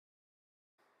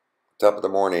Top of the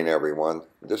morning, everyone.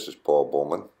 This is Paul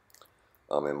Bullman.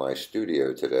 I'm in my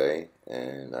studio today,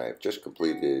 and I've just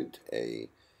completed a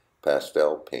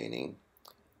pastel painting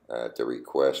at the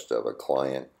request of a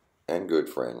client and good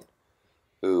friend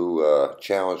who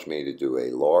challenged me to do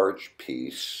a large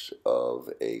piece of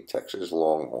a Texas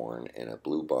Longhorn in a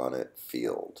bluebonnet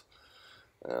field.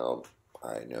 Now,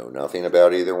 I know nothing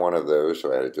about either one of those,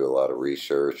 so I had to do a lot of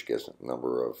research, get a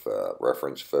number of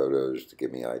reference photos to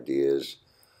give me ideas.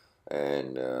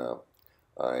 And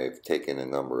I've taken a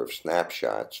number of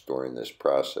snapshots during this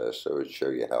process so to show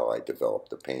you how I developed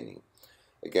the painting.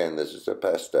 Again, this is a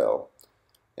pastel,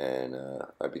 and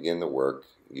I begin the work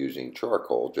using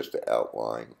charcoal just to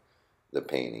outline the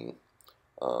painting.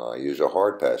 I use a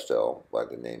hard pastel by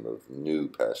the name of New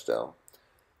Pastel,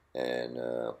 and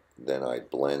then I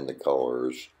blend the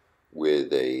colors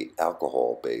with a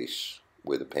alcohol base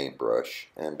with a paintbrush,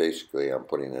 and basically I'm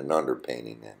putting an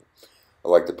underpainting in. I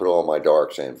like to put all my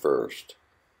darks in first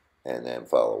and then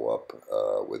follow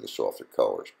up with the softer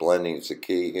colors. Blending is the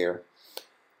key here.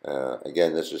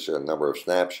 Again, this is a number of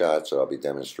snapshots that I'll be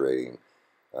demonstrating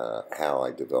how I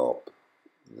develop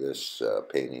this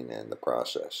painting and the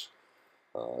process.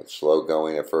 It's slow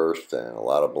going at first and a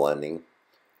lot of blending,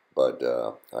 but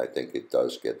I think it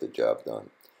does get the job done.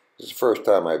 This is the first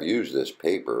time I've used this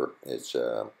paper. It's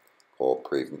called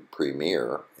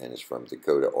Premier, and it's from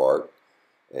Dakota Art.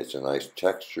 It's a nice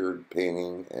textured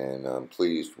painting, and I'm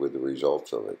pleased with the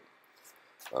results of it.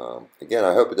 Again,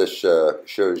 I hope this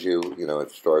shows you,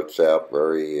 it starts out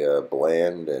very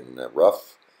bland and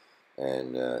rough,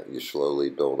 and you slowly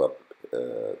build up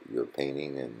your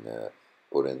painting and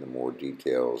put in the more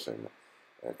details. And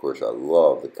of course, I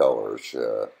love the colors,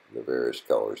 the various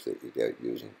colors that you get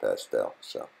using pastel.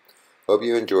 So, hope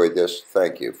you enjoyed this.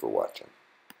 Thank you for watching.